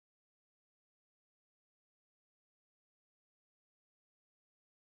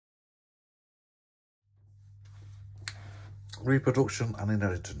reproduction and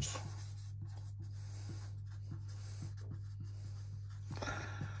inheritance.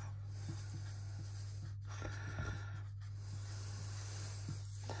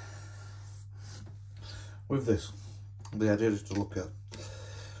 With this, the idea is to look at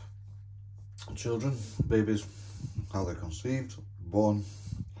children, babies, how they're conceived, born,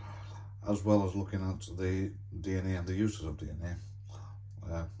 as well as looking at the DNA and the uses of DNA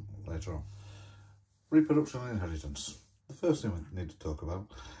later on. Reproduction and inheritance. The first thing we need to talk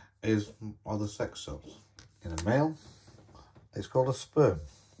about are the sex cells. In a male, it's called a sperm.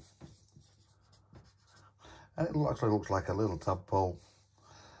 And it actually looks like a little tadpole,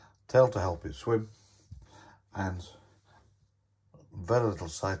 tail to help it swim, and very little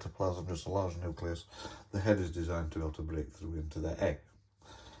cytoplasm, just a large nucleus. The head is designed to be able to break through into the egg.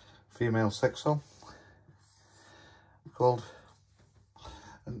 Female sex cell, called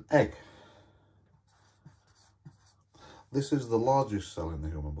an egg. This is the largest cell in the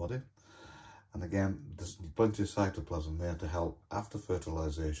human body, and again there's plenty of cytoplasm there to help after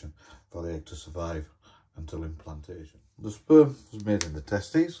fertilization for the egg to survive until implantation. The sperm is made in the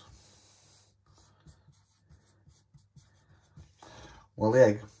testes, while the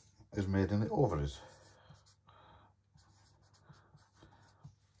egg is made in the ovaries.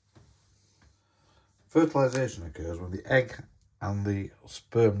 Fertilization occurs when the egg and the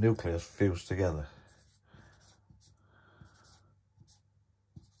sperm nucleus fuse together.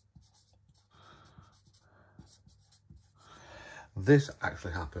 This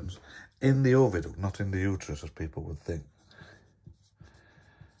actually happens in the oviduct, not in the uterus as people would think.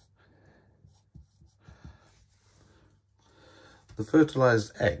 The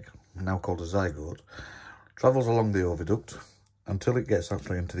fertilized egg, now called a zygote, travels along the oviduct until it gets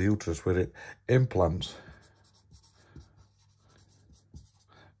actually into the uterus, where it implants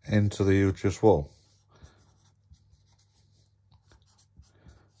into the uterus wall.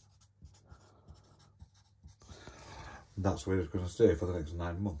 That's where it's going to stay for the next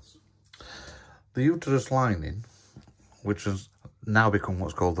 9 months. The uterus lining, which has now become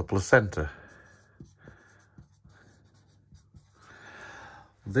what's called the placenta.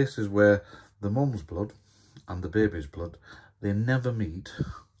 This is where the mum's blood and the baby's blood, they never meet,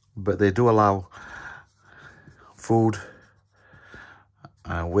 but they do allow food,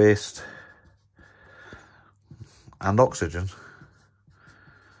 waste and oxygen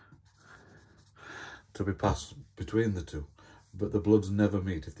to be passed between the two, but the bloods never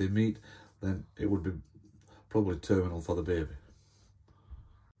meet. If they meet, then it would be probably terminal for the baby.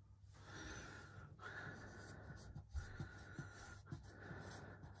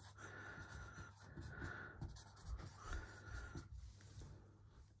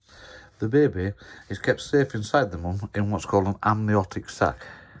 The baby is kept safe inside the mum in what's called an amniotic sac.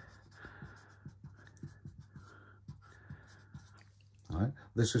 Right.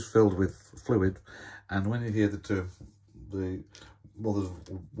 This is filled with fluid, and when you hear the term, the mother's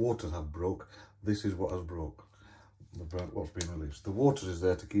waters have broke, this is what has broke, what's been released. The water is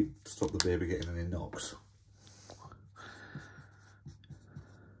there to stop the baby getting any knocks.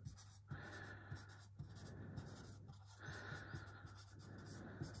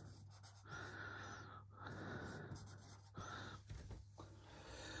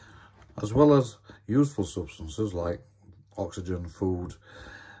 As well as useful substances like oxygen, food,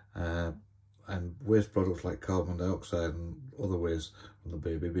 and waste products like carbon dioxide and other waste from the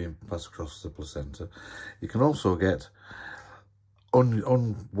baby being passed across the placenta. You can also get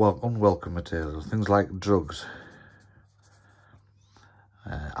unwelcome materials, things like drugs,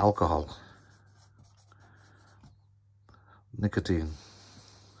 alcohol, nicotine,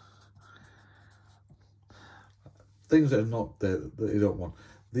 things that are not there that you don't want.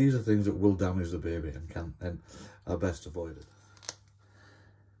 These are things that will damage the baby and are best avoided.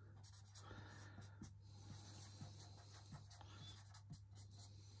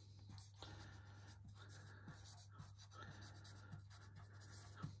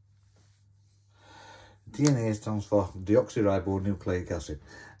 DNA stands for deoxyribonucleic acid,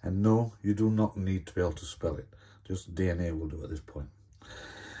 and no, you do not need to be able to spell it. Just DNA will do at this point.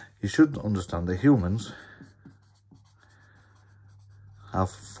 You should understand that humans have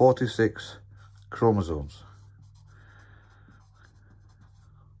 46 chromosomes.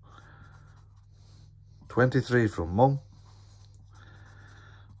 23 from mum,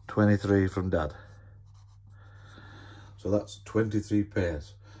 23 from dad. So that's 23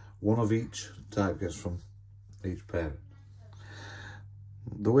 pairs. One of each type gets from each parent.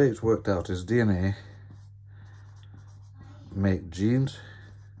 The way it's worked out is DNA make genes,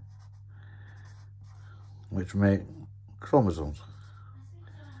 which make chromosomes.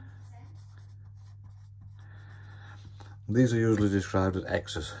 These are usually described as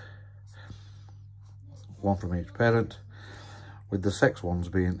X's, one from each parent, with the sex ones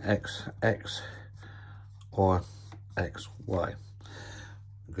being XX or XY,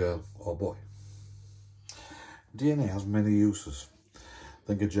 girl or boy. DNA has many uses.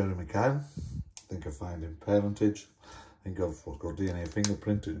 Think of Jeremy Kyle, think of finding parentage, think of what's called DNA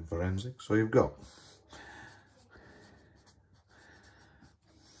fingerprinting in forensics. So you've got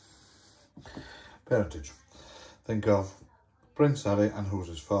parentage. Think of Prince Harry and who's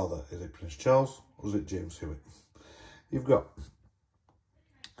his father? Is it Prince Charles or is it James Hewitt? You've got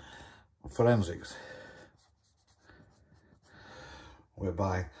forensics,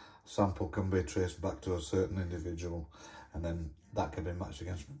 whereby a sample can be traced back to a certain individual and then that can be matched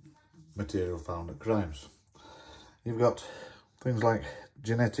against material found at crimes. You've got things like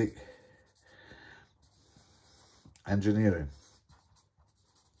genetic engineering,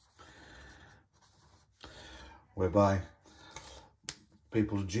 whereby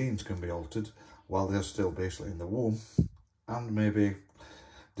people's genes can be altered while they're still basically in the womb, and maybe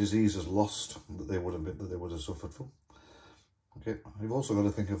diseases lost that they would have suffered from. Okay, you've also got to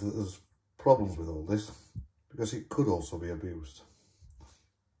think of that there's problems with all this because it could also be abused.